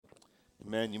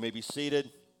Amen. You may be seated.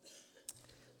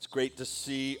 It's great to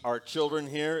see our children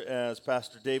here, as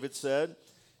Pastor David said.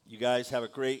 You guys have a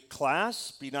great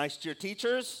class. Be nice to your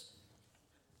teachers.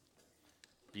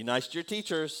 Be nice to your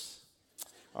teachers.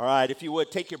 All right, if you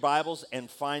would, take your Bibles and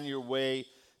find your way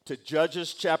to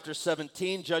Judges chapter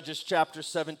 17. Judges chapter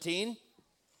 17.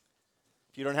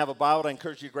 If you don't have a Bible, I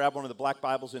encourage you to grab one of the black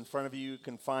Bibles in front of you. You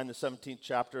can find the 17th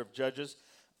chapter of Judges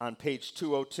on page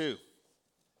 202.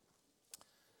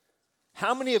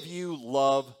 How many of you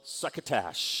love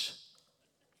succotash?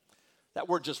 That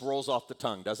word just rolls off the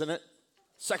tongue, doesn't it?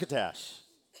 Succotash.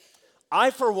 I,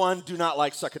 for one, do not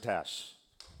like succotash.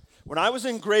 When I was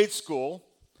in grade school,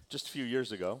 just a few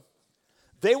years ago,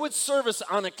 they would serve us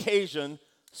on occasion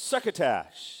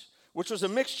succotash, which was a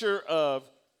mixture of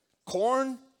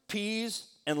corn, peas,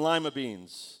 and lima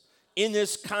beans in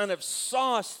this kind of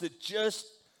sauce that just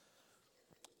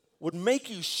would make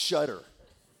you shudder.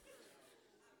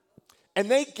 And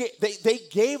they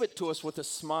gave it to us with a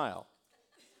smile.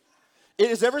 It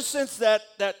is ever since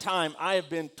that time, I have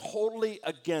been totally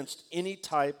against any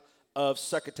type of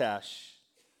succotash.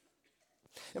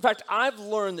 In fact, I've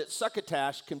learned that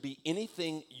succotash can be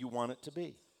anything you want it to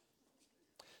be.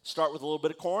 Start with a little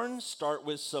bit of corn, start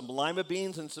with some lima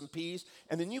beans and some peas,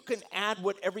 and then you can add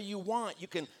whatever you want. You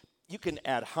can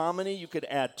add hominy, you can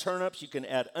add turnips, you can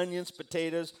add onions,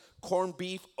 potatoes, corned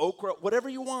beef, okra, whatever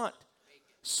you want.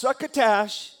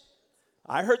 Succotash,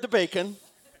 I heard the bacon,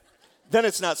 then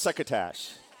it's not succotash.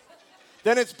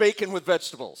 Then it's bacon with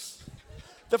vegetables.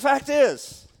 The fact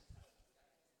is,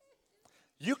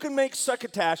 you can make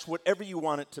succotash whatever you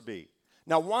want it to be.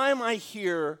 Now, why am I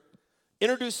here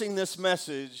introducing this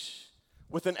message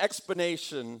with an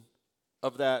explanation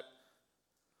of that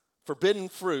forbidden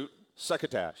fruit,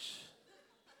 succotash?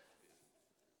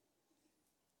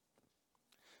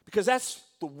 Because that's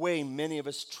the way many of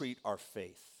us treat our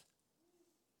faith.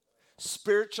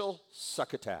 Spiritual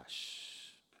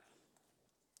succotash.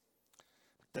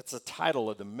 That's the title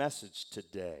of the message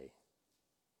today.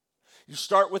 You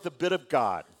start with a bit of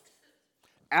God,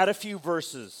 add a few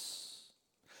verses,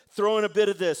 throw in a bit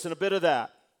of this and a bit of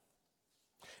that.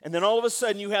 And then all of a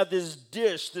sudden you have this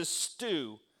dish, this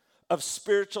stew of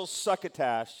spiritual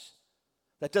succotash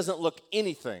that doesn't look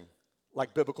anything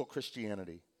like biblical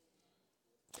Christianity.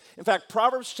 In fact,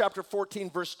 Proverbs chapter 14,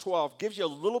 verse 12 gives you a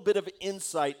little bit of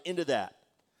insight into that.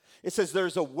 It says,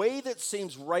 there's a way that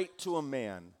seems right to a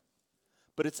man,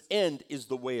 but its end is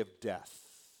the way of death.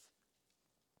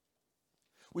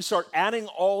 We start adding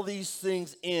all these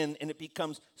things in, and it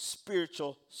becomes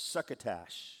spiritual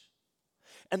succotash.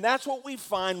 And that's what we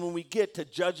find when we get to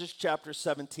Judges chapter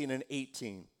 17 and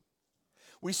 18.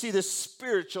 We see this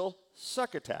spiritual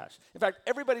succotash. In fact,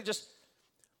 everybody just,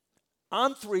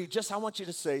 on three, I want you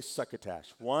to say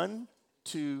succotash. 1,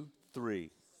 2, 3.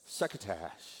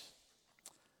 Succotash.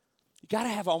 You got to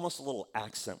have almost a little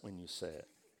accent when you say it.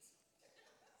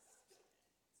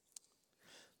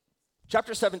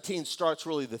 Chapter 17 starts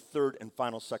really the third and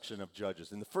final section of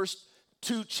Judges. In the first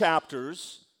two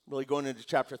chapters, really going into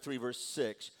chapter 3, verse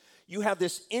 6, you have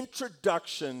this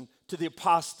introduction to the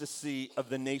apostasy of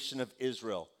the nation of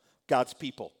Israel, God's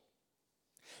people.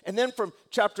 And then from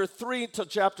chapter 3 to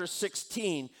chapter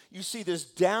 16, you see this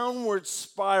downward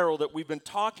spiral that we've been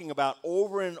talking about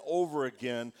over and over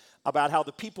again, about how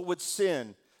the people would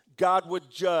sin, God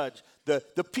would judge,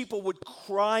 the people would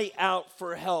cry out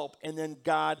for help, and then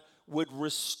God would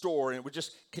restore, and it would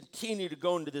just continue to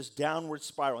go into this downward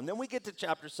spiral. And then we get to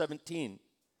chapter 17,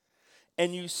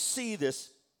 and you see the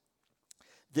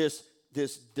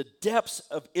depths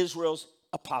of Israel's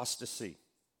apostasy.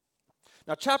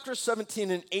 Now, chapter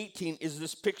 17 and 18 is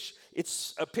this picture.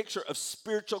 It's a picture of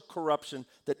spiritual corruption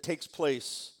that takes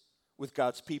place with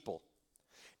God's people.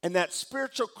 And that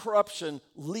spiritual corruption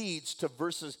leads to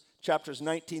chapters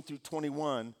 19 through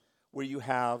 21, where you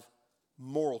have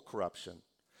moral corruption.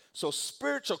 So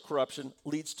spiritual corruption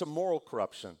leads to moral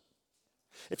corruption.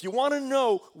 If you want to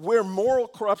know where moral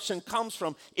corruption comes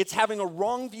from, it's having a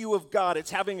wrong view of God. It's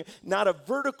having not a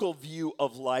vertical view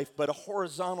of life, but a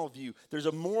horizontal view. There's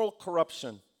a moral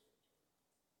corruption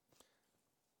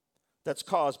that's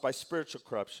caused by spiritual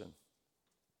corruption.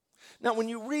 Now, when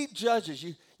you read Judges,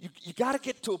 you got to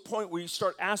get to a point where you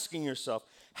start asking yourself,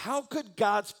 how could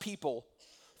God's people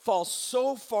fall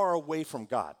so far away from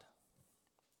God?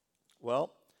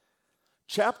 Well,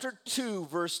 chapter 2,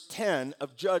 verse 10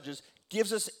 of Judges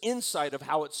gives us insight of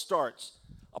how it starts.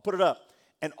 I'll put it up.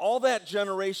 And all that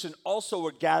generation also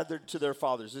were gathered to their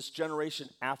fathers, this generation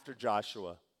after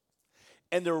Joshua.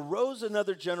 And there arose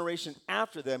another generation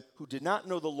after them who did not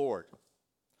know the Lord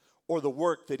or the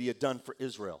work that he had done for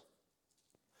Israel.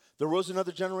 There arose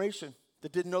another generation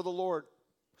that didn't know the Lord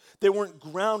They weren't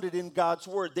grounded in God's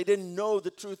word. They didn't know the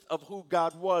truth of who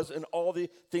God was and all the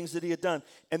things that he had done.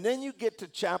 And then you get to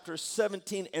chapter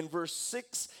 17 and verse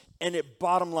 6, and it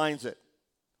bottom lines it.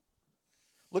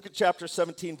 Look at chapter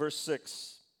 17, verse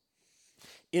 6.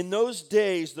 In those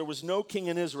days, there was no king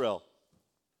in Israel,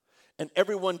 and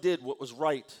everyone did what was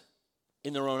right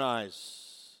in their own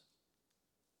eyes,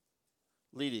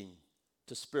 leading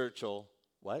to spiritual,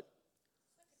 what?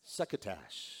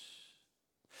 Succotash.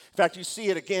 In fact, you see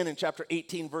it again in chapter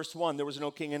 18, verse 1. There was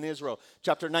no king in Israel.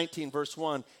 Chapter 19, verse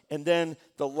 1. And then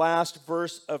the last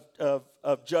verse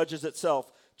of Judges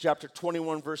itself, chapter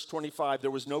 21, verse 25.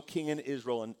 There was no king in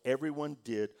Israel, and everyone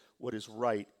did what is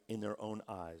right in their own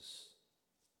eyes.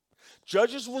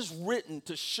 Judges was written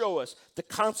to show us the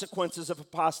consequences of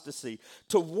apostasy,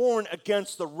 to warn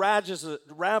against the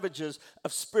ravages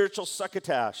of spiritual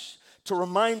succotash, to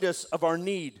remind us of our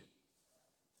need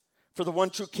for the one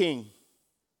true king.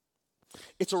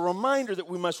 It's a reminder that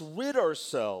we must rid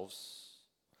ourselves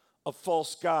of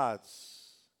false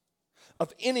gods,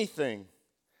 of anything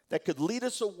that could lead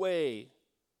us away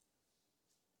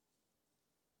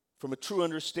from a true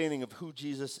understanding of who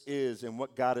Jesus is and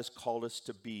what God has called us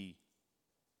to be,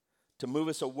 to move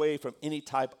us away from any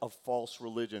type of false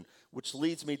religion, which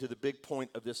leads me to the big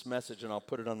point of this message, and I'll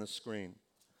put it on the screen.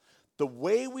 The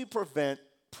way we prevent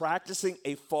practicing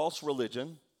a false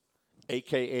religion,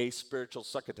 aka spiritual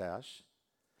succotash,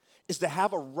 is to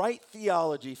have a right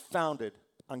theology founded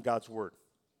on God's word.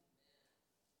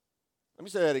 Let me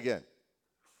say that again.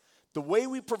 The way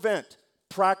we prevent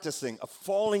practicing a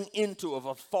falling into of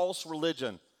a false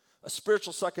religion, a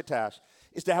spiritual succotash,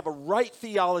 is to have a right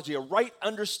theology, a right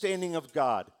understanding of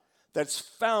God that's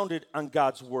founded on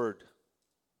God's word.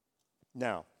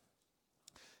 Now,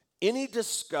 any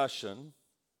discussion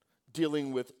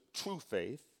dealing with true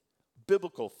faith,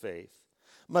 biblical faith,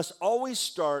 must always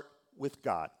start with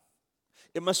God.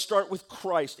 It must start with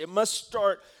Christ. It must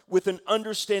start with an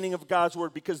understanding of God's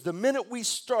word, because the minute we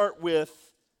start with,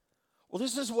 well,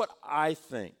 this is what I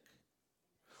think,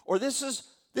 or this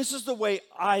is the way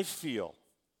I feel,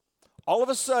 all of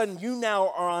a sudden you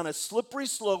now are on a slippery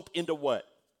slope into what?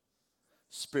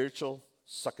 Spiritual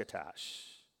succotash.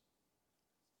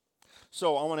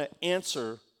 So I want to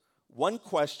answer one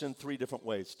question 3 different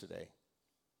ways today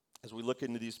as we look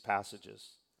into these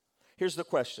passages. Here's the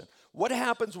question. What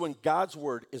happens when God's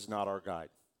word is not our guide?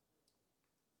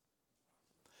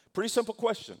 Pretty simple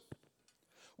question.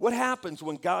 What happens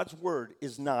when God's word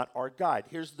is not our guide?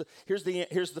 Here's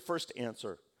the first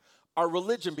answer. Our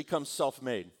religion becomes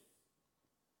self-made.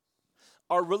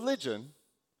 Our religion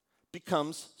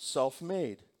becomes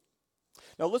self-made.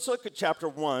 Now let's look at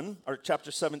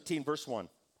chapter 17, verse 1.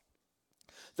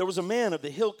 There was a man of the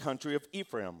hill country of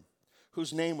Ephraim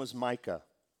whose name was Micah.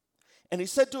 And he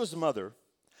said to his mother,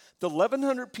 the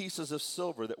 1,100 pieces of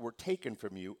silver that were taken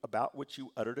from you, about which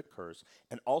you uttered a curse,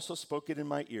 and also spoke it in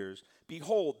my ears,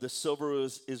 behold, the silver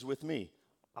is with me.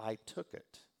 I took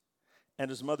it. And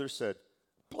his mother said,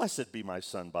 blessed be my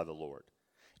son by the Lord.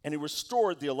 And he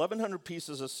restored the 1,100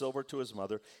 pieces of silver to his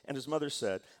mother. And his mother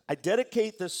said, I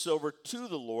dedicate this silver to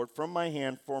the Lord from my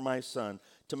hand for my son,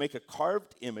 to make a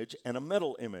carved image and a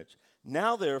metal image.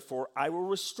 Now, therefore, I will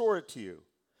restore it to you.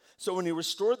 So when he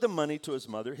restored the money to his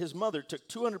mother took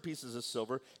 200 pieces of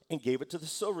silver and gave it to the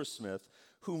silversmith,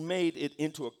 who made it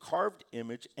into a carved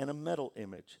image and a metal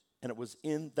image. And it was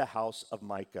in the house of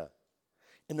Micah.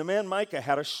 And the man Micah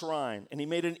had a shrine, and he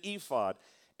made an ephod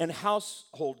and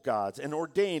household gods, and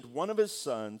ordained one of his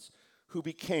sons who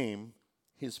became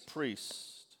his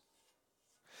priest.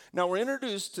 Now we're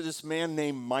introduced to this man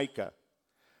named Micah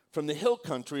from the hill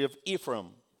country of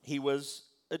Ephraim. He was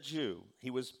a Jew. He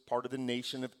was part of the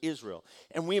nation of Israel.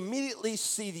 And we immediately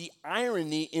see the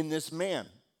irony in this man.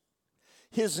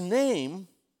 His name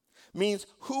means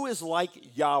who is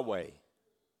like Yahweh.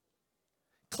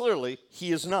 Clearly,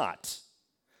 he is not.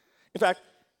 In fact,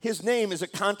 his name is a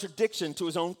contradiction to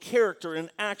his own character and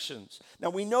actions. Now,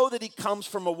 we know that he comes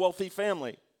from a wealthy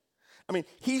family. I mean,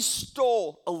 he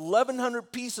stole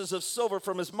 1,100 pieces of silver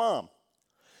from his mom.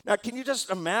 Now, can you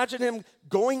just imagine him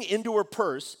going into her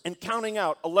purse and counting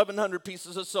out 1,100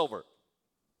 pieces of silver?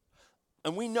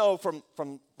 And we know from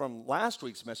last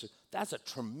week's message, that's a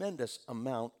tremendous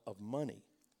amount of money.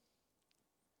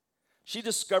 She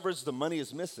discovers the money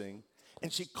is missing,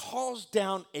 and she calls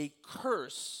down a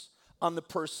curse on the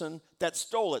person that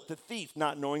stole it, the thief,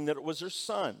 not knowing that it was her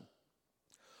son.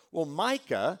 Well,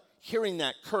 Micah, hearing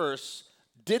that curse,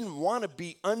 didn't want to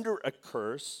be under a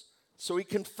curse, so he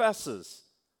confesses.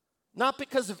 Not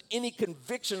because of any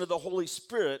conviction of the Holy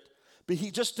Spirit, but he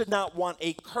just did not want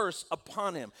a curse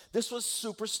upon him. This was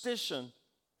superstition.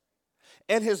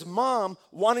 And his mom,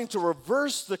 wanting to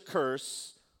reverse the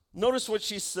curse, notice what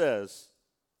she says.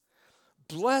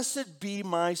 Blessed be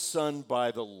my son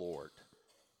by the Lord.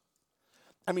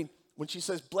 I mean, when she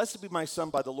says, blessed be my son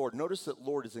by the Lord, notice that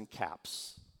Lord is in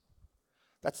caps.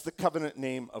 That's the covenant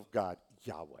name of God,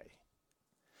 Yahweh.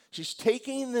 She's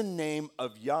taking the name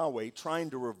of Yahweh,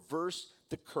 trying to reverse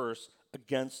the curse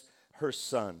against her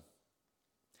son.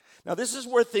 Now, this is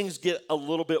where things get a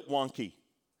little bit wonky.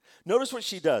 Notice what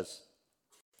she does.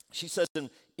 She says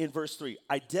in verse 3,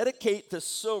 I dedicate the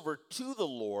silver to the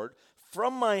Lord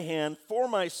from my hand for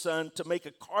my son to make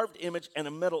a carved image and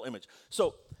a metal image.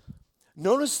 So,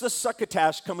 notice the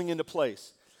succotash coming into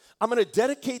place. I'm going to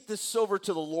dedicate this silver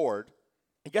to the Lord,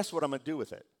 and guess what I'm going to do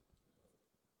with it?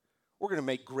 We're going to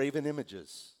make graven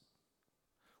images.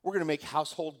 We're going to make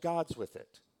household gods with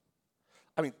it.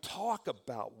 I mean, talk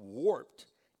about warped,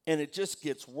 and it just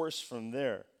gets worse from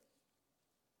there.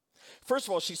 First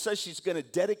of all, she says she's going to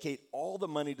dedicate all the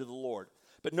money to the Lord.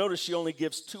 But notice she only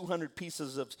gives 200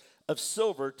 pieces of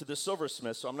silver to the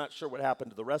silversmith, so I'm not sure what happened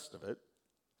to the rest of it.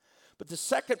 But the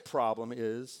second problem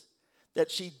is that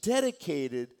she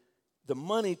dedicated the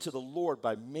money to the Lord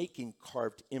by making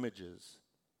carved images,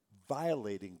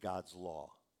 violating God's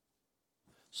law.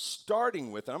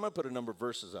 Starting with, and I'm going to put a number of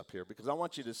verses up here because I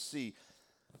want you to see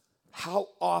how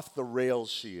off the rails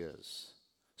she is.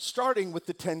 Starting with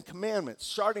the 10 commandments,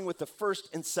 starting with the first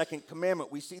and second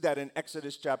commandment. We see that in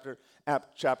Exodus chapter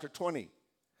 20,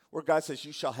 where God says,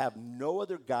 you shall have no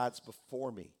other gods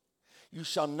before me. You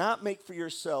shall not make for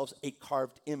yourselves a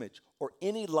carved image or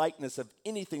any likeness of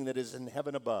anything that is in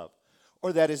heaven above,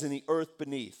 or that is in the earth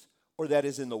beneath, or that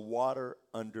is in the water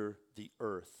under the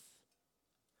earth.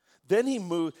 Then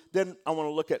I want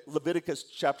to look at Leviticus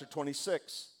chapter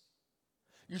 26.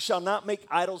 You shall not make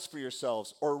idols for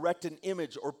yourselves, or erect an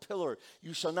image or pillar.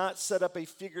 You shall not set up a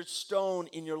figured stone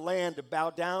in your land to bow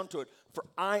down to it, for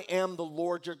I am the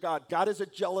Lord your God. God is a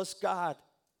jealous God.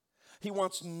 He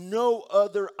wants no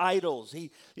other idols.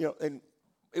 And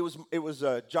it was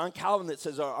John Calvin that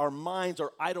says our minds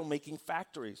are idol-making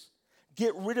factories.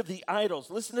 Get rid of the idols.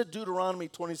 Listen to Deuteronomy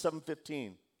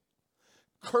 27:15.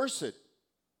 Cursed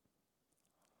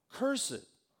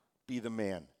be the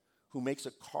man who makes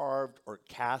a carved or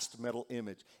cast metal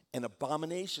image, an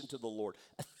abomination to the Lord,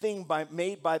 a thing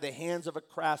made by the hands of a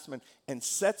craftsman, and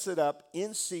sets it up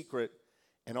in secret,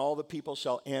 and all the people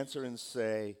shall answer and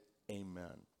say,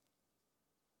 Amen.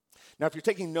 Now, if you're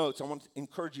taking notes, I want to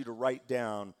encourage you to write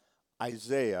down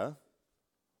Isaiah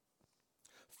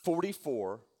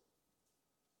 44,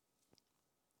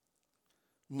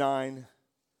 9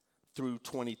 through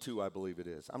 22, I believe it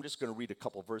is. I'm just going to read a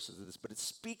couple verses of this, but it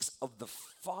speaks of the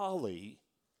folly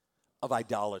of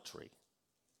idolatry.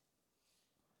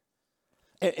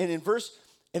 And in verse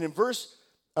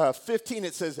 15,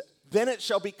 it says, then it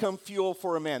shall become fuel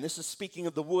for a man. This is speaking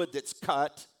of the wood that's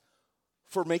cut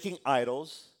for making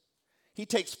idols. He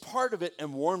takes part of it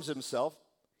and warms himself.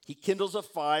 He kindles a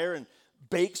fire and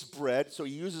bakes bread, so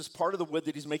he uses part of the wood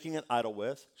that he's making an idol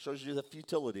with. Shows you the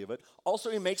futility of it.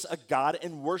 Also, he makes a god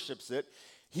and worships it.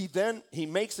 He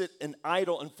makes it an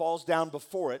idol and falls down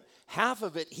before it. Half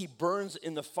of it he burns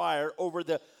in the fire. Over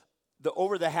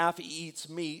the half he eats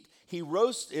meat. He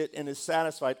roasts it and is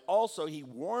satisfied. Also, he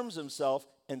warms himself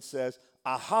and says,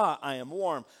 Aha, I am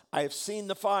warm. I have seen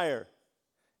the fire.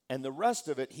 And the rest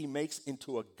of it he makes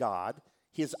into a god,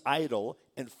 his idol,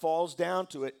 and falls down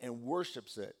to it and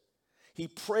worships it. He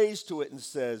prays to it and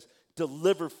says,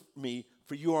 deliver me,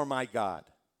 for you are my God.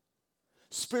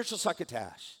 Spiritual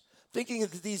succotash, thinking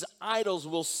that these idols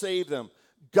will save them.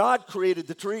 God created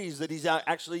the trees that he's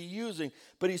actually using,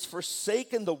 but he's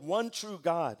forsaken the one true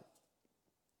God.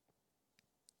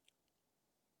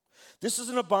 This is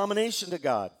an abomination to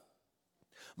God.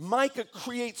 Micah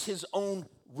creates his own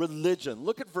religion.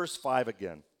 Look at verse 5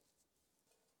 again.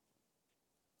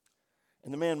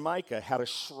 And the man Micah had a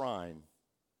shrine.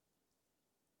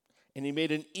 And he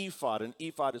made an ephod. An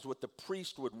ephod is what the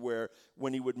priest would wear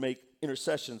when he would make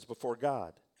intercessions before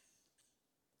God.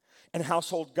 And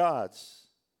household gods.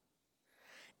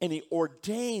 And he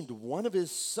ordained one of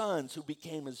his sons who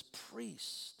became his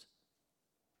priest.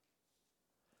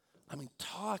 I mean,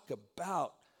 talk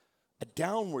about a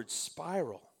downward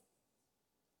spiral.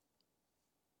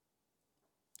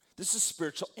 This is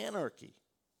spiritual anarchy.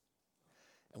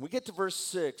 And we get to verse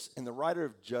 6, and the writer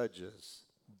of Judges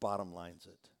bottom lines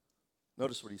it.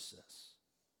 Notice what he says.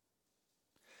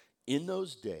 In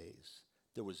those days,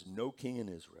 there was no king in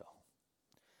Israel.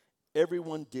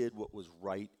 Everyone did what was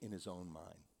right in his own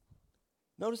mind.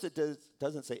 Notice it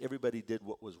doesn't say everybody did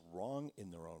what was wrong in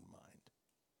their own mind.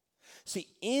 See,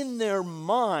 in their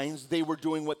minds, they were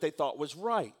doing what they thought was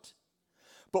right.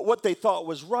 But what they thought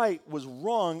was right was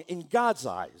wrong in God's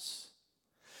eyes.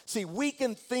 See, we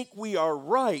can think we are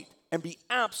right and be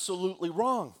absolutely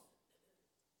wrong.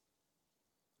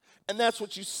 And that's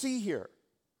what you see here.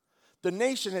 The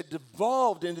nation had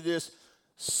devolved into this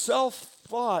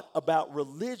self-thought about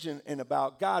religion and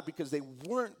about God because they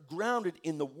weren't grounded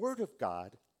in the Word of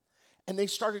God, and they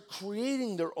started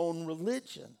creating their own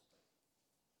religion.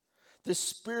 This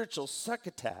spiritual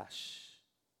succotash.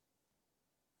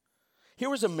 Here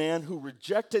was a man who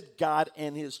rejected God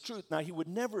and his truth. Now, he would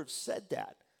never have said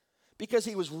that because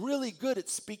he was really good at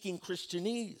speaking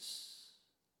Christianese.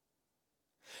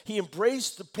 He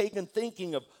embraced the pagan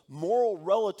thinking of moral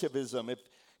relativism.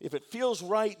 If it feels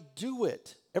right, do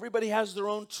it. Everybody has their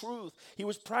own truth. He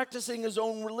was practicing his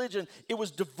own religion. It was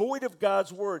devoid of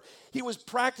God's word. He was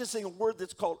practicing a word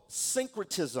that's called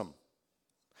syncretism.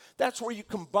 That's where you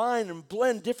combine and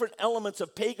blend different elements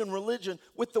of pagan religion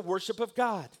with the worship of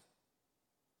God.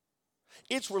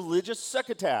 It's religious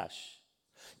succotash.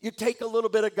 You take a little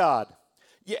bit of God.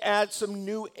 You add some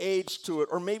New Age to it,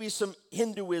 or maybe some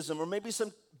Hinduism, or maybe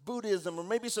some Buddhism, or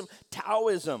maybe some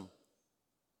Taoism.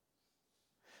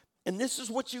 And this is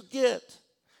what you get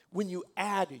when you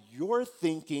add your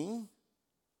thinking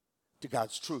to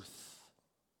God's truth.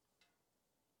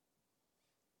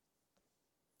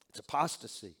 It's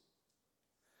apostasy.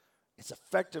 It's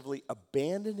effectively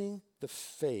abandoning the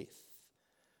faith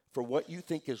for what you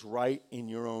think is right in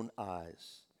your own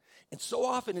eyes. And so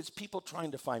often it's people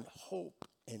trying to find hope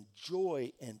and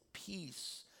joy and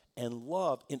peace and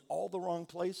love in all the wrong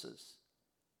places.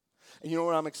 And you know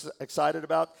what I'm excited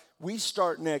about? We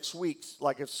start next week.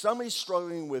 Like if somebody's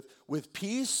struggling with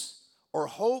peace or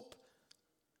hope,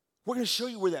 we're going to show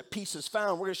you where that peace is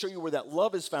found. We're going to show you where that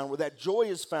love is found, where that joy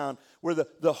is found, where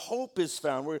the hope is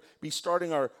found. We're going to be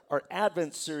starting our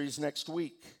Advent series next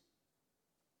week.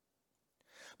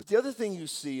 But the other thing you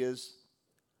see is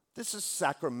this is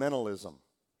sacramentalism,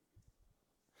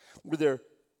 where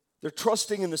they're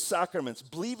trusting in the sacraments,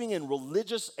 believing in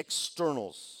religious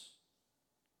externals,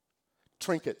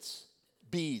 trinkets,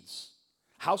 beads,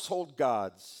 household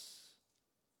gods,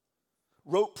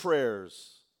 rote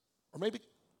prayers, or maybe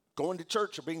going to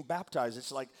church or being baptized.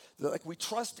 It's like we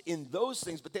trust in those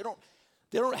things, but they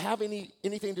don't have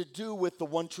anything to do with the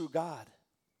one true God.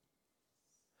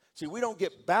 See, we don't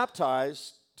get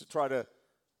baptized to try to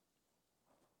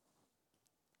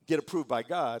get approved by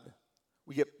God.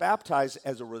 We get baptized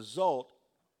as a result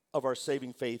of our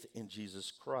saving faith in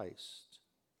Jesus Christ.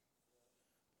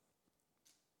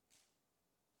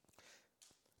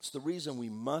 It's the reason we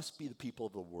must be the people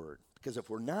of the Word. Because if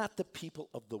we're not the people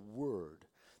of the Word,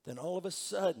 then all of a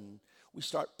sudden we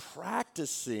start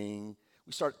practicing,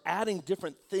 we start adding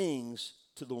different things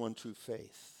to the one true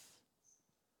faith.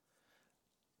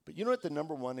 But you know what the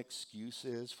number one excuse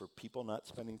is for people not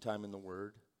spending time in the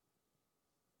Word?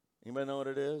 Anybody know what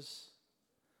it is?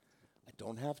 I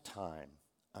don't have time.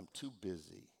 I'm too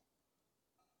busy.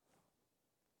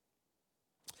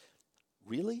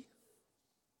 Really?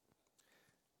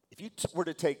 If you were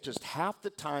to take just half the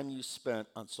time you spent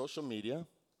on social media,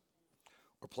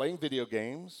 or playing video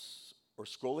games, or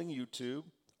scrolling YouTube,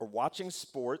 or watching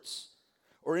sports,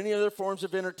 or any other forms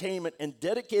of entertainment, and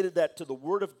dedicated that to the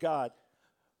Word of God,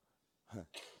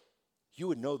 you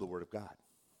would know the Word of God.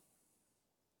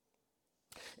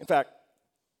 In fact,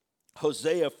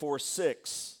 Hosea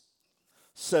 4:6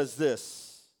 says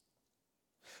this: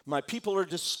 "My people are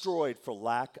destroyed for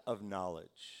lack of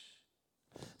knowledge."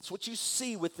 That's what you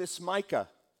see with this Micah.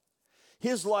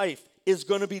 His life is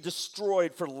going to be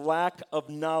destroyed for lack of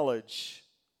knowledge.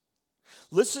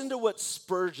 Listen to what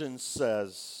Spurgeon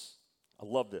says. I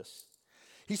love this.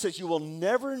 He says, "You will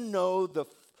never know the..."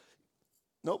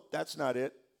 Nope, that's not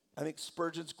it. I think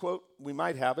Spurgeon's quote, we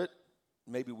might have it.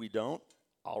 Maybe we don't.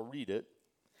 I'll read it.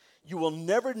 "You will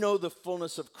never know the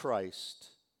fullness of Christ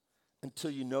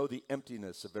until you know the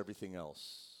emptiness of everything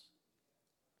else."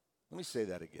 Let me say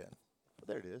that again. Oh,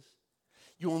 there it is.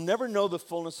 You will never know the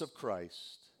fullness of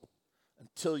Christ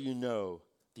until you know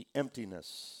the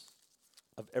emptiness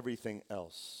of everything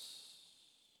else.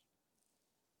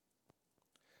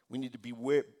 We need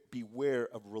to beware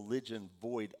of religion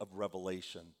void of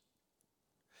revelation.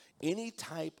 Any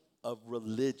type of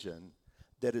religion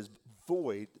that is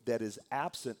void, that is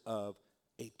absent of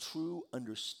a true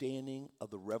understanding of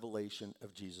the revelation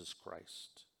of Jesus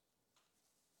Christ.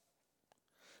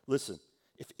 Listen,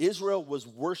 if Israel was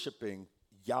worshiping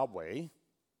Yahweh,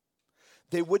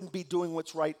 they wouldn't be doing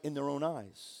what's right in their own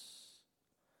eyes.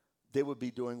 They would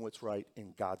be doing what's right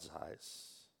in God's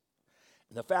eyes.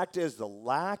 And the fact is, the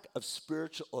lack of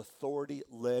spiritual authority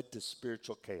led to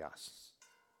spiritual chaos.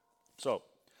 So,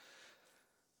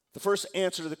 The first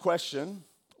answer to the question,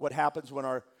 what happens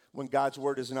when God's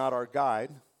word is not our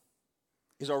guide,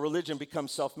 is our religion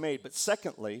becomes self-made. But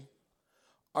secondly,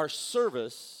 our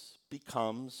service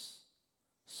becomes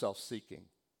self-seeking.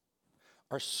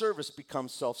 Our service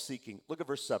becomes self-seeking. Look at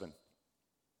verse 7.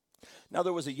 Now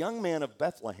there was a young man of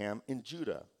Bethlehem in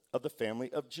Judah, of the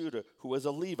family of Judah, who was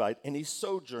a Levite, and he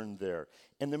sojourned there.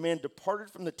 And the man departed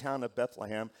from the town of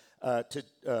Bethlehem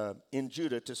in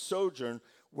Judah to sojourn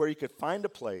where he could find a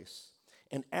place.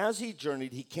 And as he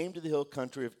journeyed, he came to the hill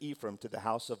country of Ephraim, to the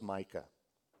house of Micah.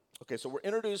 Okay, so we're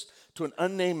introduced to an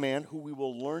unnamed man who we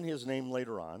will learn his name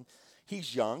later on.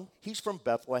 He's young, he's from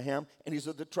Bethlehem, and he's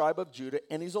of the tribe of Judah,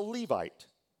 and he's a Levite.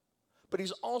 But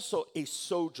he's also a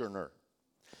sojourner.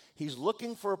 He's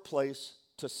looking for a place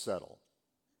to settle,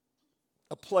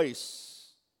 a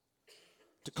place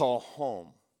to call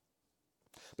home.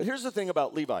 But here's the thing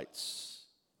about Levites.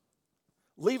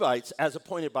 Levites, as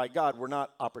appointed by God, were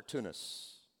not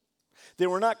opportunists. They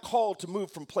were not called to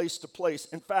move from place to place.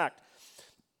 In fact,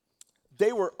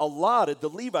 the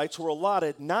Levites were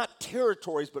allotted not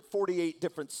territories, but 48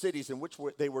 different cities in which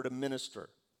they were to minister.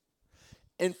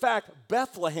 In fact,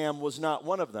 Bethlehem was not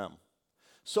one of them.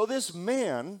 So this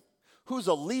man, who's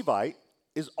a Levite,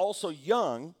 is also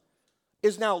young,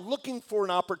 is now looking for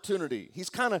an opportunity. He's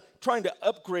kind of trying to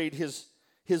upgrade his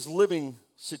living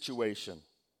situation.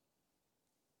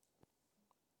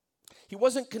 He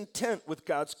wasn't content with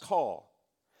God's call.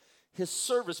 His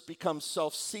service becomes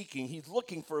self-seeking. He's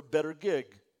looking for a better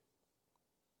gig.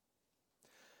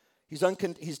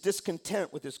 He's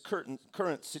discontent with his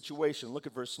current situation. Look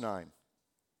at verse 9.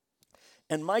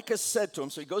 And Micah said to him,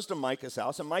 so he goes to Micah's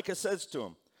house, and Micah says to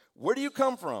him, "Where do you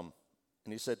come from?"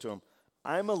 And he said to him,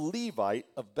 "I'm a Levite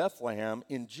of Bethlehem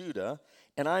in Judah,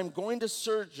 and I'm going to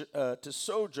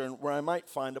sojourn where I might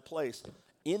find a place."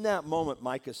 In that moment,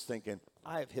 Micah's thinking,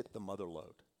 I have hit the mother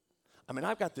lode. I mean,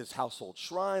 I've got this household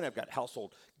shrine, I've got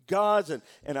household gods, and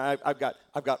I've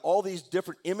got all these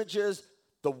different images.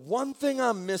 The one thing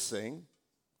I'm missing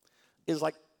is,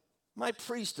 like, my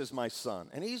priest is my son,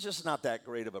 and he's just not that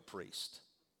great of a priest.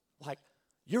 Like,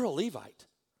 you're a Levite.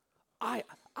 I'm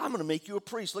going to make you a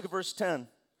priest. Look at verse 10.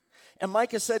 And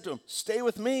Micah said to him, "Stay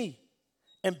with me,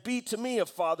 and be to me a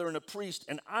father and a priest,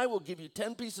 and I will give you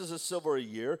 10 pieces of silver a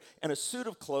year, and a suit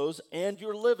of clothes, and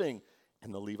your living."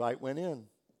 And the Levite went in.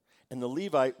 And the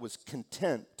Levite was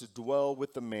content to dwell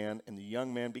with the man, and the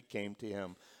young man became to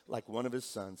him like one of his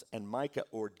sons. And Micah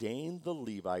ordained the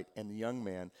Levite, and the young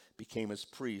man became his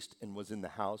priest and was in the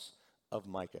house of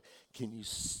Micah. Can you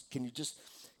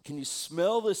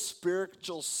smell the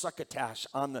spiritual succotash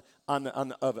on the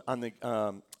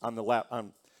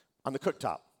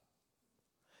cooktop?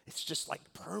 It's just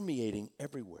like permeating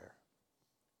everywhere.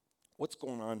 What's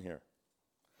going on here?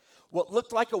 What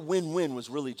looked like a win-win was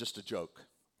really just a joke.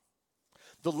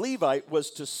 The Levite was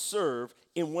to serve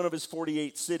in one of his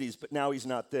 48 cities, but now he's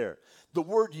not there. The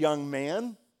word young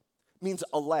man means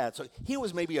a lad. So he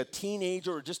was maybe a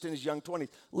teenager or just in his young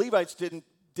 20s. Levites didn't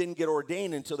get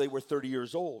ordained until they were 30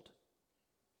 years old.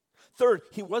 Third,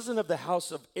 he wasn't of the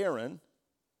house of Aaron.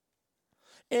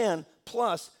 And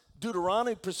plus,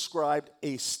 Deuteronomy prescribed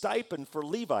a stipend for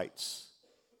Levites.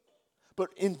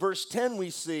 But in verse 10, we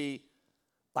see,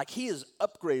 like, he is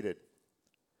upgraded.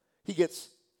 He gets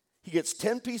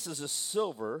 10 pieces of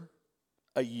silver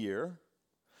a year.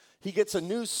 He gets a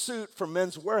new suit from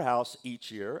Men's Warehouse each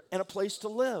year and a place to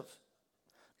live.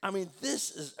 I mean,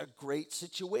 this is a great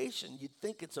situation. You'd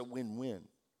think it's a win-win.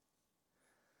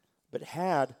 But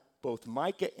had both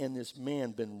Micah and this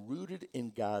man been rooted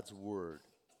in God's word,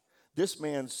 this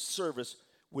man's service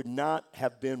would not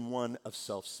have been one of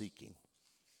self-seeking.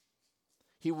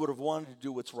 He would have wanted to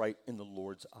do what's right in the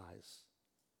Lord's eyes.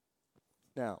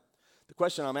 Now, the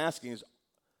question I'm asking is,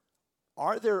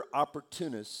 are there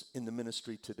opportunists in the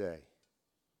ministry today?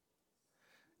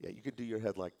 Yeah, you could do your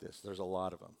head like this. There's a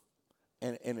lot of them.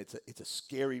 And it's a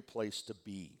scary place to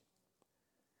be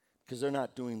because they're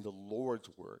not doing the Lord's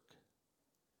work.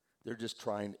 They're just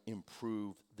trying to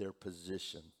improve their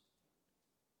position.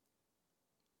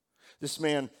 This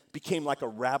man became like a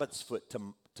rabbit's foot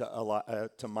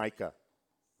to Micah.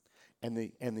 And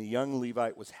the young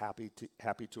Levite was happy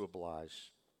to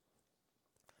oblige.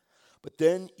 But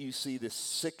then you see this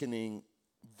sickening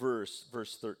verse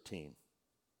 13.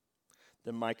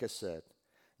 Then Micah said,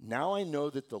 "Now I know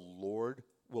that the Lord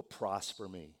will prosper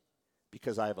me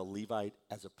because I have a Levite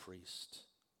as a priest."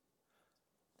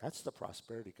 That's the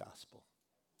prosperity gospel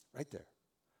right there.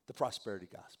 The prosperity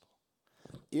gospel.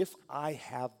 If I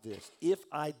have this, if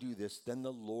I do this, then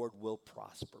the Lord will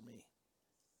prosper me.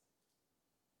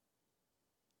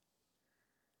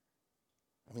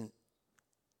 I mean,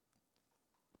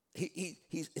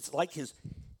 It's like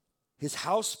his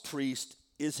house priest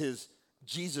is his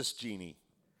Jesus genie.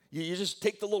 You just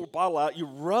take the little bottle out, you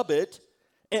rub it,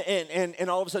 and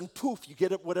all of a sudden, poof, you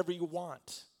get it whatever you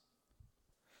want.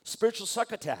 Spiritual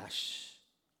succotash.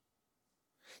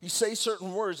 You say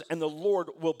certain words, and the Lord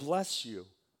will bless you.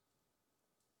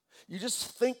 You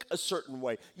just think a certain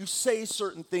way. You say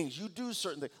certain things. You do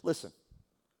certain things. Listen,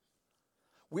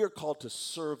 we are called to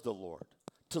serve the Lord,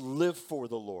 to live for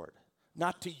the Lord,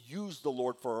 not to use the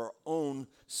Lord for our own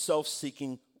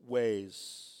self-seeking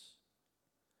ways.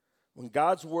 When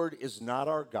God's word is not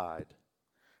our guide,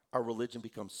 our religion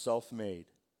becomes self-made.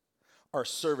 Our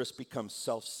service becomes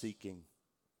self-seeking.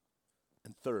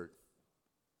 And third,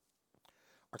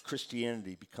 our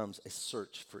Christianity becomes a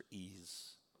search for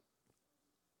ease.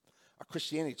 Our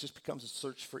Christianity just becomes a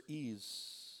search for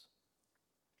ease.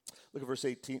 Look at verse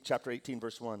 18, chapter 18,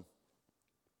 verse 1.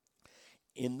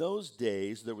 In those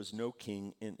days, there was no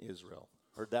king in Israel.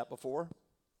 Heard that before?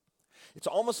 It's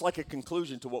almost like a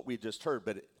conclusion to what we just heard,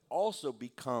 but it also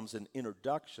becomes an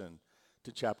introduction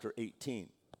to chapter 18.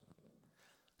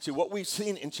 See, what we've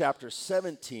seen in chapter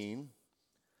 17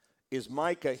 is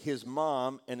Micah, his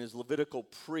mom, and his Levitical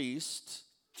priest,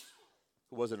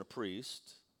 who wasn't a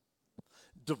priest,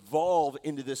 devolve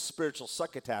into this spiritual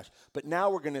succotash. But now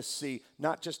we're going to see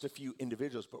not just a few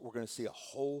individuals, but we're going to see a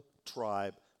whole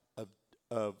tribe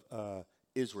of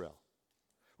Israel.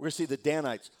 We're going to see the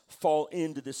Danites fall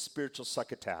into this spiritual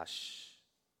succotash.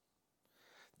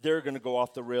 They're going to go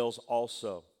off the rails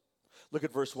also. Look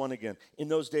at verse 1 again. In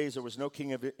those days, there was no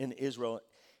king in Israel.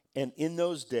 And in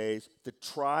those days, the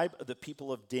tribe of the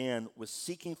people of Dan was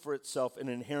seeking for itself an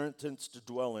inheritance to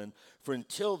dwell in. For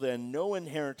until then, no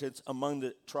inheritance among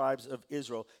the tribes of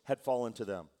Israel had fallen to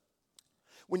them.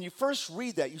 When you first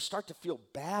read that, you start to feel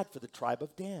bad for the tribe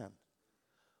of Dan.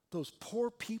 Those poor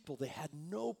people, they had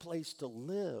no place to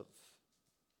live.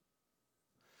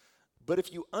 But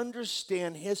if you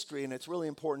understand history, and it's really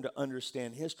important to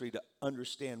understand history, to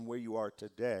understand where you are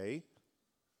today,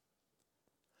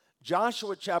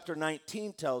 Joshua chapter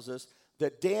 19 tells us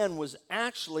that Dan was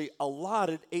actually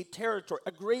allotted a territory,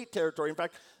 a great territory. In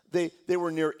fact, they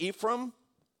were near Ephraim.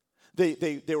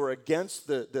 They were against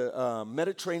the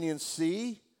Mediterranean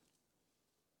Sea.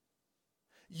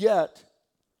 Yet,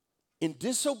 in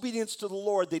disobedience to the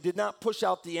Lord, they did not push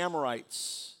out the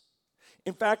Amorites.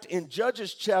 In fact, in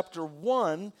Judges chapter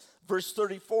 1, verse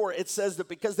 34, it says that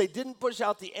because they didn't push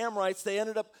out the Amorites, they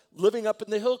ended up living up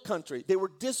in the hill country. They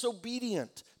were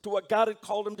disobedient to what God had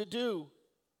called them to do.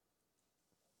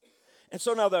 And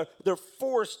so now they're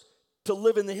forced to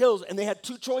live in the hills, and they had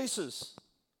two choices: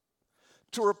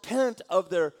 to repent of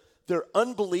their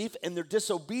unbelief and their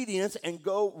disobedience and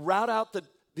go rout out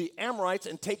the Amorites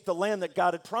and take the land that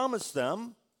God had promised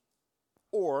them,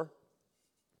 or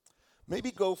maybe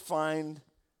go find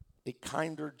a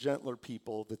kinder, gentler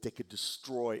people that they could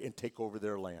destroy and take over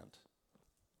their land.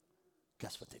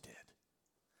 Guess what they did?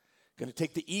 Going to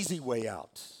take the easy way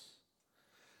out.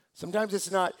 Sometimes it's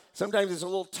not. Sometimes it's a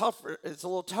little tougher. It's a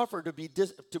little tougher to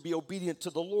be obedient to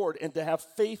the Lord and to have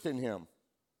faith in Him.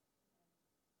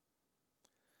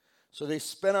 So they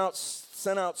sent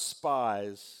out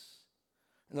spies,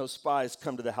 and those spies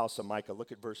come to the house of Micah.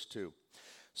 Look at verse 2.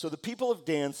 So the people of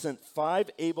Dan sent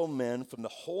 5 able men from the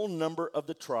whole number of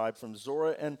the tribe, from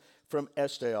Zorah and from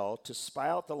Eshtaol, to spy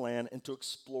out the land and to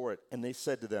explore it. And they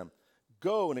said to them,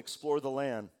 "Go and explore the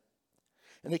land."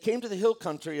 And they came to the hill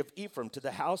country of Ephraim, to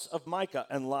the house of Micah,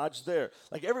 and lodged there.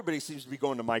 Like everybody seems to be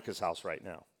going to Micah's house right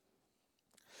now.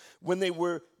 When they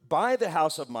were by the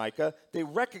house of Micah, they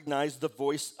recognized the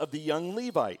voice of the young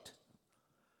Levite.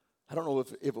 I don't know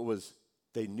if it was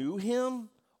they knew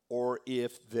him or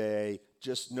if they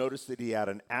just noticed that he had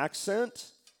an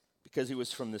accent because he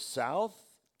was from the south.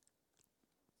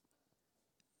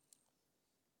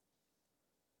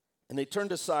 And they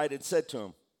turned aside and said to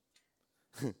him,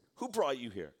 "Who brought you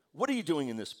here? What are you doing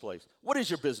in this place? What is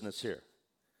your business here?"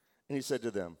 And he said to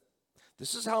them,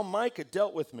 "This is how Micah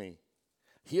dealt with me.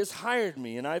 He has hired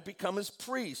me, and I've become his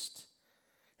priest."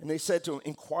 And they said to him,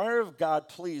 "Inquire of God,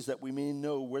 please, that we may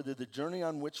know whether the journey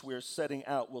on which we are setting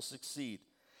out will succeed."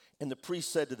 And the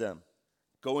priest said to them,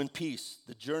 "Go in peace.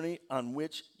 The journey on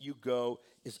which you go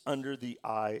is under the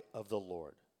eye of the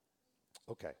Lord."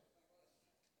 Okay.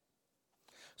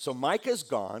 So Micah's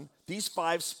gone. These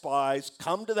 5 spies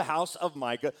come to the house of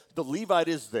Micah. The Levite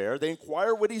is there. They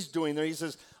inquire what he's doing there. He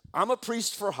says, "I'm a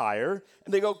priest for hire."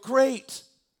 And they go, "Great.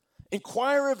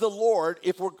 Inquire of the Lord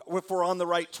if we're on the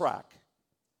right track."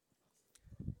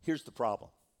 Here's the problem.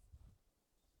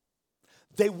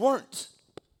 They weren't.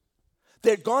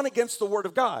 They had gone against the word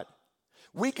of God.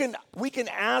 We can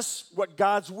ask what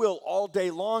God's will all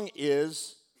day long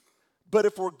is, but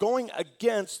if we're going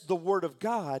against the Word of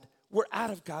God, we're out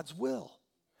of God's will.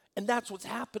 And that's what's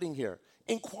happening here.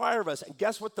 Inquire of us. And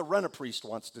guess what the rent-a-priest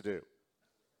wants to do?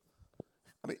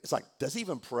 I mean, it's like, does he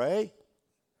even pray?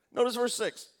 Notice verse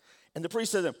 6. And the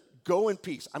priest said to him, go in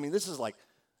peace. I mean, this is like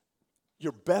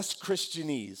your best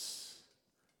Christianese.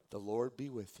 The Lord be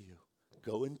with you.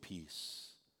 Go in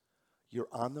peace. You're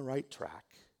on the right track.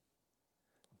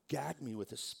 Gag me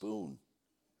with a spoon.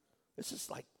 This is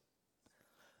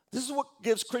what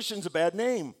gives Christians a bad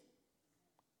name.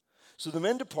 So the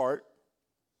men depart.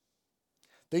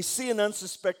 They see an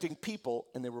unsuspecting people,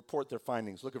 and they report their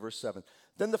findings. Look at verse 7.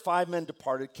 Then the 5 men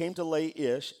departed, came to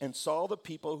Laish, and saw the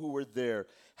people who were there,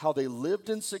 how they lived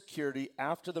in security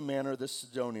after the manner of the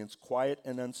Sidonians, quiet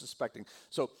and unsuspecting.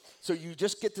 So you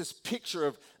just get this picture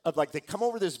of like they come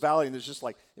over this valley, and there's just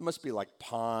like, it must be like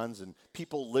ponds and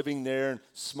people living there and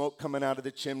smoke coming out of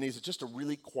the chimneys. It's just a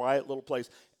really quiet little place.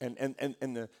 And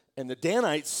the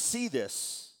Danites see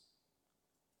this.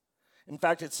 In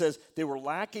fact, it says they were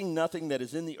lacking nothing that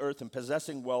is in the earth and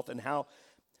possessing wealth, and how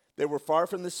they were far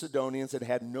from the Sidonians and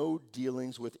had no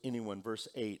dealings with anyone. Verse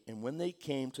 8, and when they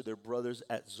came to their brothers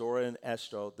at Zorah and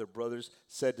Eshtaol, their brothers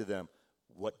said to them,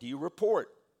 what do you report?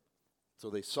 So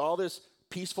they saw this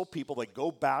peaceful people. They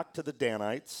go back to the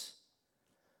Danites,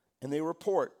 and they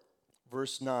report.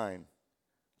 Verse 9,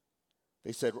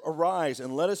 they said, arise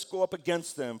and let us go up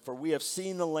against them, for we have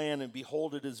seen the land, and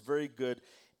behold, it is very good.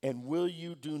 And will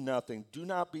you do nothing? Do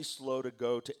not be slow to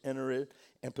go to enter it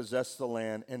and possess the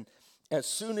land. And as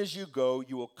soon as you go,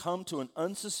 you will come to an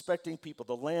unsuspecting people.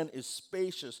 The land is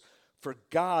spacious, for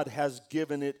God has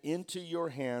given it into your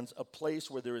hands, a place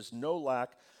where there is no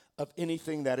lack of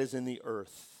anything that is in the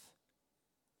earth.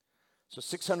 So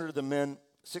 600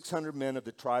 men of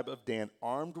the tribe of Dan,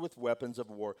 armed with weapons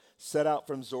of war, set out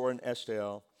from Zorah and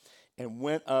Eshtaol, and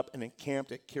went up and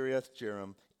encamped at Kiriath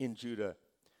Jearim in Judah.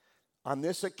 On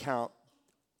this account,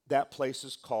 that place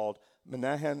is called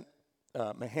Mahanan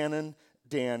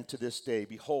Dan to this day.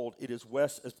 Behold, it is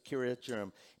west of Kiriath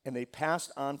Jearim. And they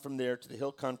passed on from there to the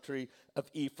hill country of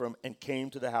Ephraim and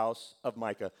came to the house of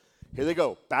Micah. Here they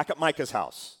go, back at Micah's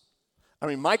house. I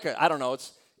mean, Micah, I don't know,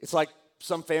 it's like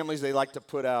some families, they like to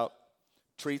put out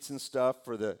treats and stuff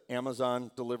for the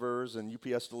Amazon deliverers and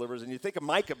UPS deliverers. And you think of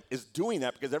Micah is doing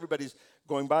that because everybody's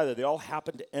going by there. They all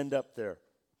happen to end up there.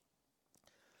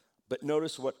 But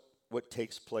notice what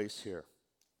takes place here.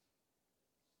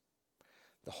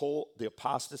 The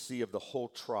apostasy of the whole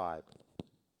tribe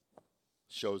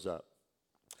shows up.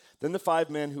 Then the 5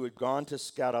 men who had gone to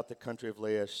scout out the country of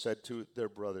Laish said to their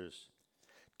brothers,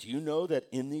 do you know that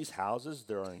in these houses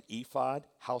there are an ephod,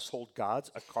 household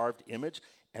gods, a carved image,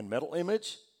 and metal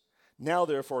image? Now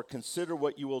therefore consider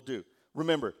what you will do.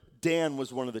 Remember, Dan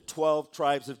was one of the 12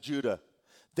 tribes of Judah.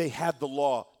 They had the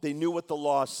law. They knew what the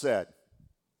law said.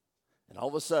 And all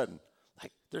of a sudden,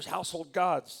 like, there's household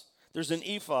gods. There's an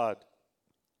ephod.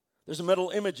 There's metal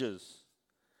images.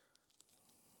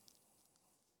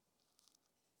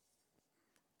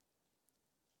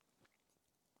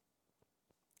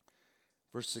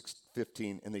 Verse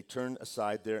 15, and they turned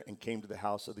aside there and came to the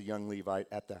house of the young Levite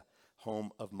at the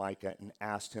home of Micah and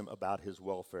asked him about his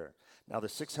welfare. Now the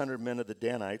 600 men of the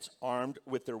Danites, armed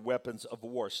with their weapons of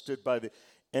war, stood by the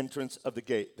entrance of the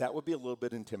gate. That would be a little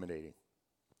bit intimidating.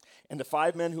 And the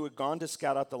 5 men who had gone to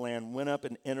scout out the land went up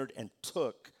and entered and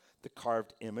took the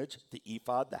carved image, the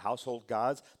ephod, the household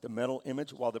gods, the metal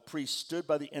image, while the priest stood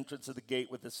by the entrance of the gate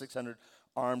with the 600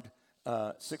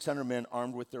 men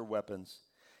armed with their weapons.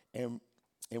 And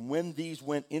when these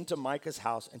went into Micah's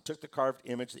house and took the carved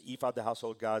image, the ephod, the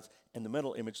household gods, and the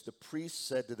metal image, the priest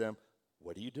said to them,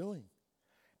 what are you doing?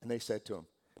 And they said to him,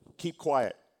 keep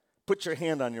quiet. Put your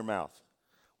hand on your mouth.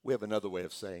 We have another way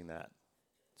of saying that.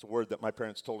 It's a word that my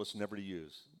parents told us never to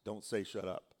use. Don't say shut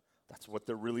up. That's what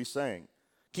they're really saying.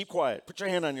 Keep quiet. Put your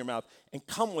hand on your mouth and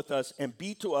come with us and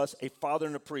be to us a father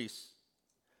and a priest.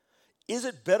 Is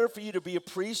it better for you to be a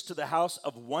priest to the house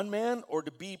of one man or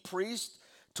to be priest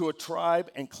to a tribe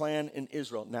and clan in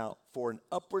Israel? Now, for an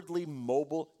upwardly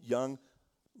mobile young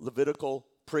Levitical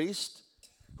priest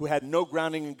who had no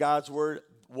grounding in God's word,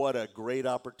 what a great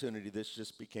opportunity this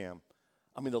just became.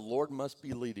 I mean, the Lord must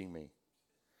be leading me.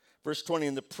 Verse 20,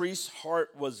 and the priest's heart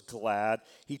was glad.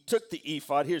 He took the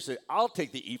ephod. Here he said, I'll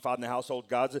take the ephod and the household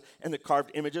gods and the carved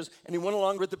images. And he went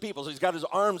along with the people. So he's got his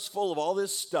arms full of all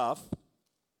this stuff.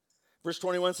 Verse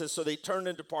 21 says, so they turned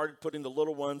and departed, putting the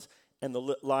little ones and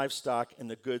the livestock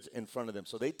and the goods in front of them.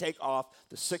 So they take off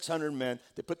the 600 men.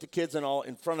 They put the kids and all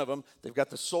in front of them. They've got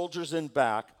the soldiers in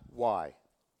back. Why?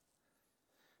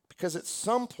 Because at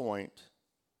some point,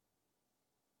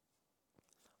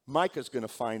 Micah's going to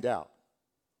find out.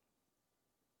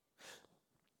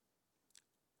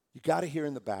 You got to hear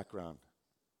in the background,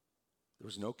 there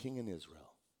was no king in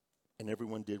Israel, and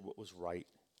everyone did what was right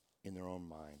in their own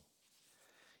mind.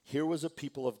 Here was a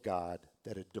people of God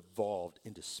that had devolved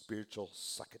into spiritual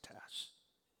succotash.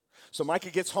 So Micah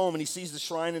gets home and he sees the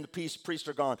shrine and the priests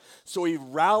are gone. So he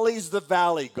rallies the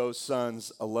valley, go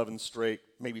sons, 11 straight,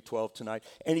 maybe 12 tonight.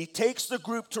 And he takes the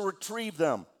group to retrieve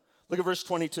them. Look at verse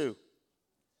 22.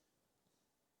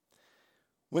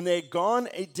 When they had gone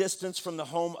a distance from the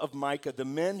home of Micah, the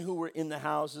men who were in the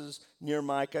houses near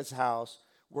Micah's house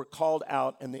were called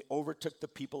out, and they overtook the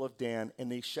people of Dan.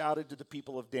 And they shouted to the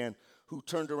people of Dan, who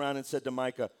turned around and said to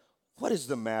Micah, "What is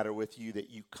the matter with you that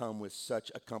you come with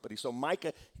such a company?" So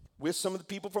Micah, with some of the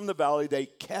people from the valley, they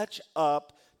catch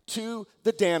up to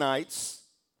the Danites.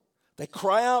 They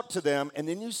cry out to them. And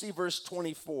then you see verse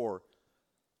 24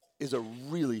 is a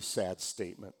really sad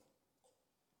statement.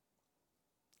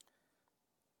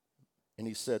 And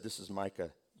he said, this is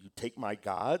Micah, "You take my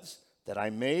gods that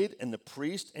I made and the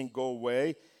priest and go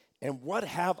away. And what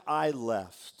have I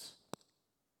left?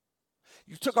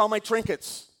 You took all my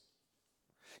trinkets.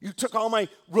 You took all my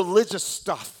religious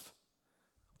stuff.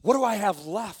 What do I have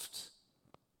left?"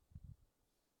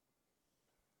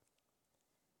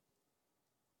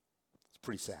 It's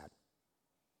pretty sad.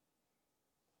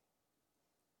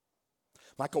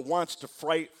 Micah wants to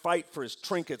fight for his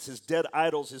trinkets, his dead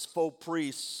idols, his faux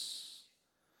priests.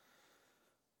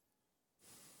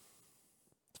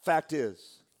 The fact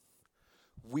is,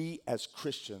 we as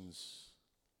Christians,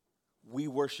 we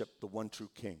worship the one true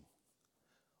King,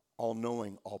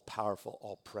 all-knowing, all-powerful,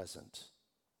 all-present.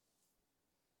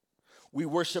 We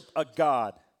worship a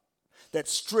God that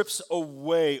strips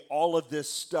away all of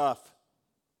this stuff.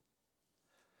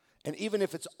 And even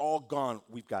if it's all gone,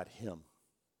 we've got him.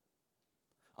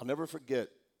 I'll never forget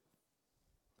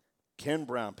Ken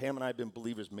Brown. Pam and I have been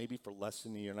believers maybe for less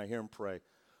than a year, and I hear him pray,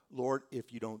 "Lord,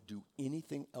 if you don't do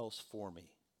anything else for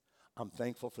me, I'm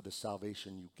thankful for the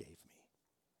salvation you gave me,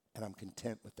 and I'm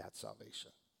content with that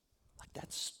salvation." Like,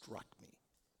 that struck me.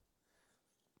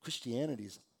 Christianity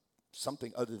is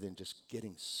something other than just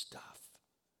getting stuff.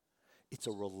 It's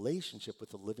a relationship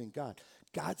with the living God.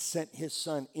 God sent his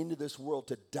son into this world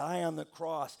to die on the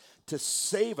cross to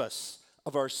save us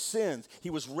of our sins. He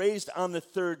was raised on the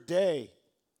third day.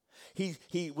 He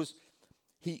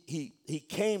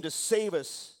came to save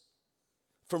us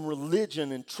from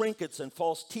religion and trinkets and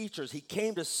false teachers. He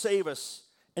came to save us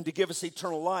and to give us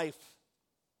eternal life.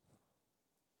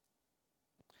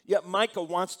 Yet Micah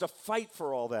wants to fight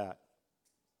for all that.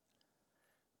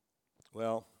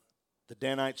 Well, the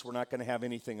Danites were not going to have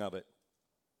anything of it.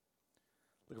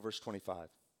 Look at verse 25.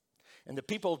 And the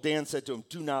people of Dan said to him,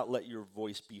 "Do not let your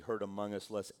voice be heard among us,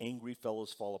 lest angry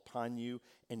fellows fall upon you,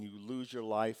 and you lose your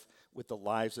life with the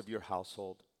lives of your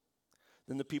household."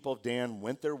 Then the people of Dan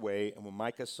went their way, and when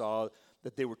Micah saw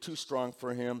that they were too strong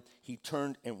for him, he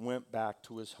turned and went back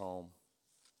to his home.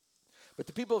 But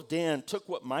the people of Dan took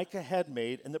what Micah had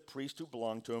made and the priest who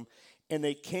belonged to him, and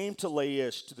they came to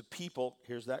Laish, to the people,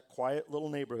 here's that quiet little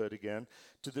neighborhood again,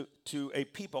 to a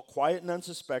people quiet and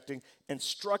unsuspecting, and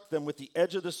struck them with the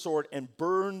edge of the sword and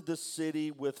burned the city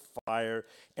with fire.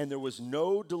 And there was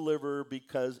no deliverer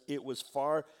because it was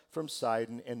far from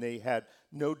Sidon, and they had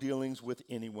no dealings with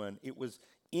anyone. It was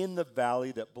in the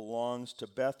valley that belongs to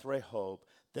Beth Rehob.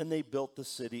 Then they built the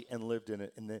city and lived in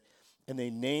it, and they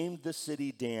named the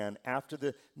city Dan, after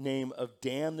the name of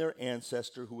Dan, their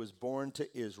ancestor, who was born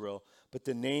to Israel. But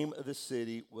the name of the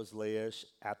city was Laish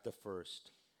at the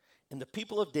first. And the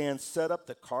people of Dan set up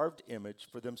the carved image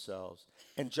for themselves.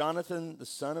 And Jonathan, the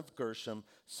son of Gershom,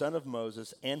 son of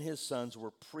Moses, and his sons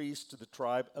were priests to the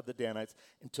tribe of the Danites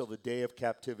until the day of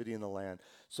captivity in the land.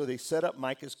 So they set up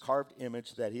Micah's carved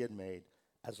image that he had made,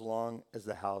 as long as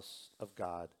the house of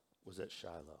God was at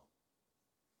Shiloh.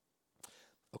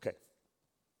 Okay.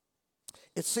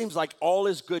 It seems like all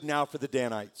is good now for the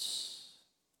Danites.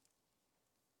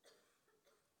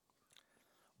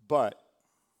 But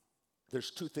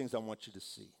there's two things I want you to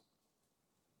see.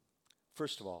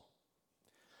 First of all,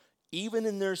 even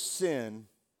in their sin,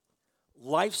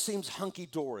 life seems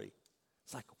hunky-dory.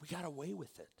 It's like, we got away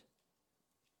with it.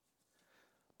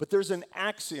 But there's an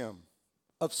axiom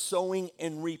of sowing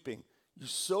and reaping. You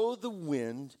sow the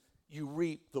wind, you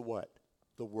reap the what?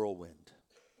 The whirlwind.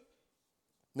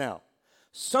 Now,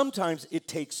 sometimes it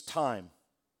takes time.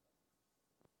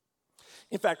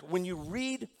 In fact, when you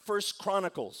read 1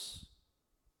 Chronicles,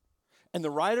 and the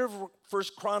writer of 1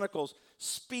 Chronicles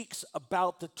speaks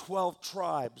about the 12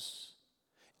 tribes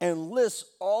and lists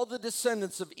all the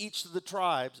descendants of each of the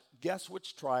tribes, guess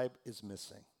which tribe is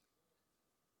missing?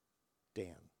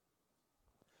 Dan.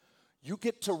 you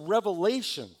get to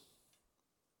Revelation,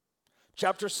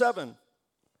 chapter 7,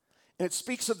 and it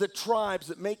speaks of the tribes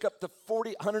that make up the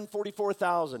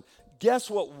 144,000. Guess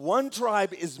what? One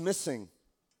tribe is missing.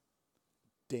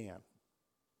 Dan.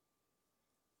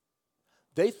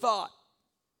 They thought,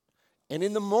 and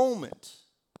in the moment,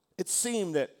 it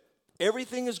seemed that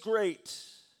everything is great.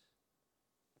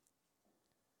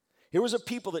 Here was a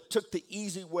people that took the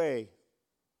easy way.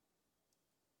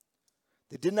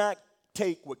 They did not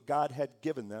take what God had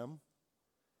given them,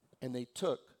 and they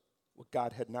took what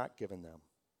God had not given them.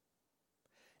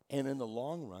 And in the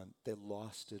long run, they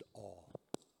lost it all.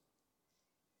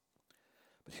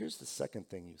 But here's the second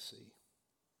thing you see.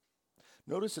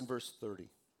 Notice in verse 30. It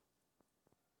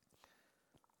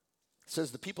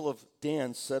says, the people of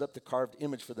Dan set up the carved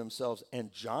image for themselves,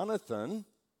 and Jonathan,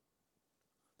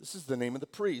 this is the name of the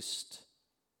priest,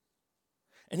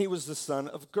 and he was the son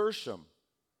of Gershom,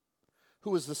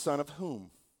 who was the son of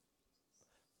whom?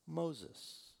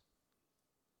 Moses.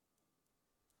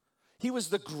 He was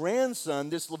the grandson,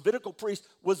 this Levitical priest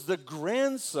was the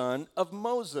grandson of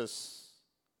Moses.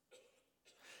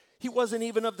 He wasn't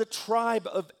even of the tribe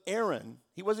of Aaron.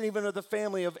 He wasn't even of the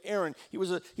family of Aaron. He was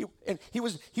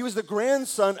the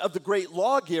grandson of the great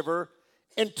lawgiver,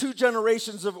 and 2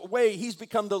 generations away, he's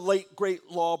become the late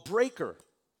great lawbreaker.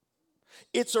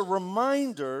 It's a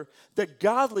reminder that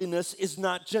godliness is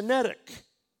not genetic.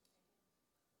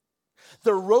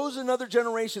 There rose another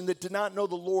generation that did not know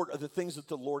the Lord or the things that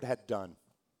the Lord had done.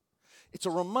 It's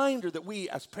a reminder that we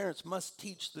as parents must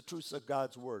teach the truths of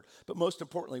God's word. But most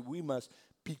importantly, we must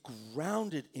be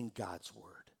grounded in God's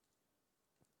word.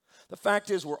 The fact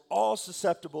is, we're all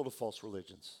susceptible to false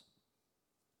religions.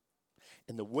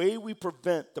 And the way we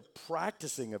prevent the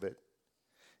practicing of it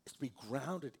is to be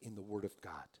grounded in the word of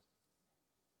God.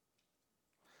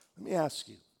 Let me ask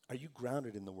you, are you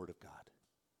grounded in the word of God?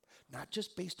 Not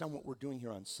just based on what we're doing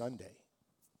here on Sunday,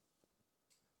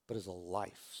 but as a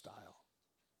lifestyle.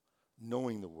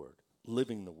 Knowing the word,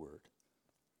 living the word.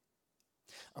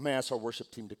 I'm going to ask our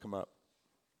worship team to come up.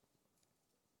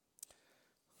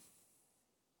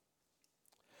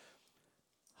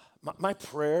 My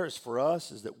prayer is for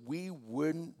us is that we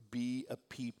wouldn't be a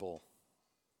people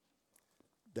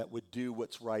that would do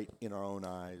what's right in our own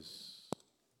eyes.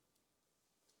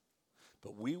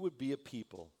 But we would be a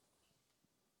people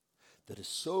that is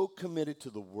so committed to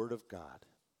the Word of God,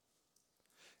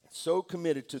 and so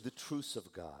committed to the truths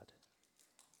of God,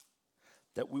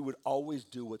 that we would always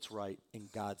do what's right in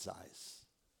God's eyes.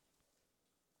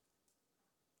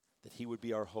 That He would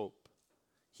be our hope.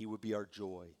 He would be our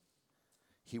joy.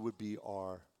 He would be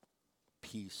our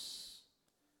peace.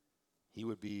 He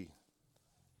would be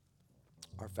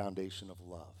our foundation of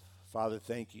love. Father,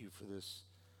 thank you for this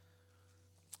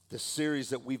series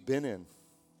that we've been in.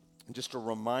 And just a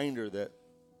reminder that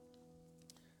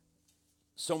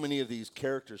so many of these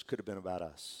characters could have been about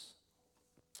us.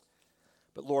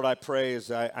 But Lord, I pray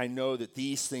as I know that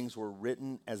these things were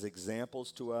written as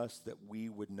examples to us that we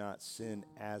would not sin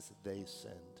as they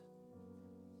sinned.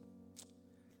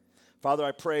 Father,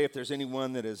 I pray if there's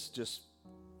anyone that has just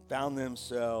found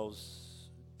themselves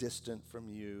distant from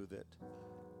you, that,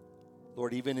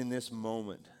 Lord, even in this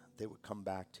moment, they would come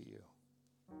back to you.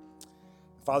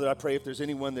 Father, I pray if there's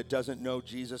anyone that doesn't know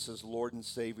Jesus as Lord and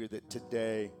Savior, that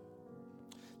today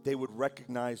they would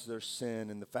recognize their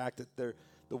sin and the fact that the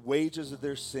wages of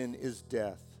their sin is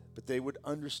death, but they would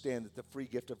understand that the free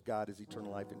gift of God is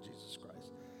eternal life in Jesus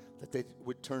Christ, that they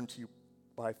would turn to you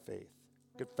by faith,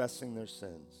 confessing their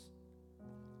sins,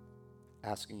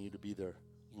 asking you to be their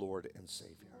Lord and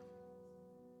Savior.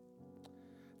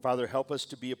 Father, help us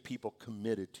to be a people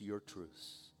committed to your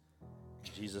truths.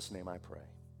 In Jesus' name I pray.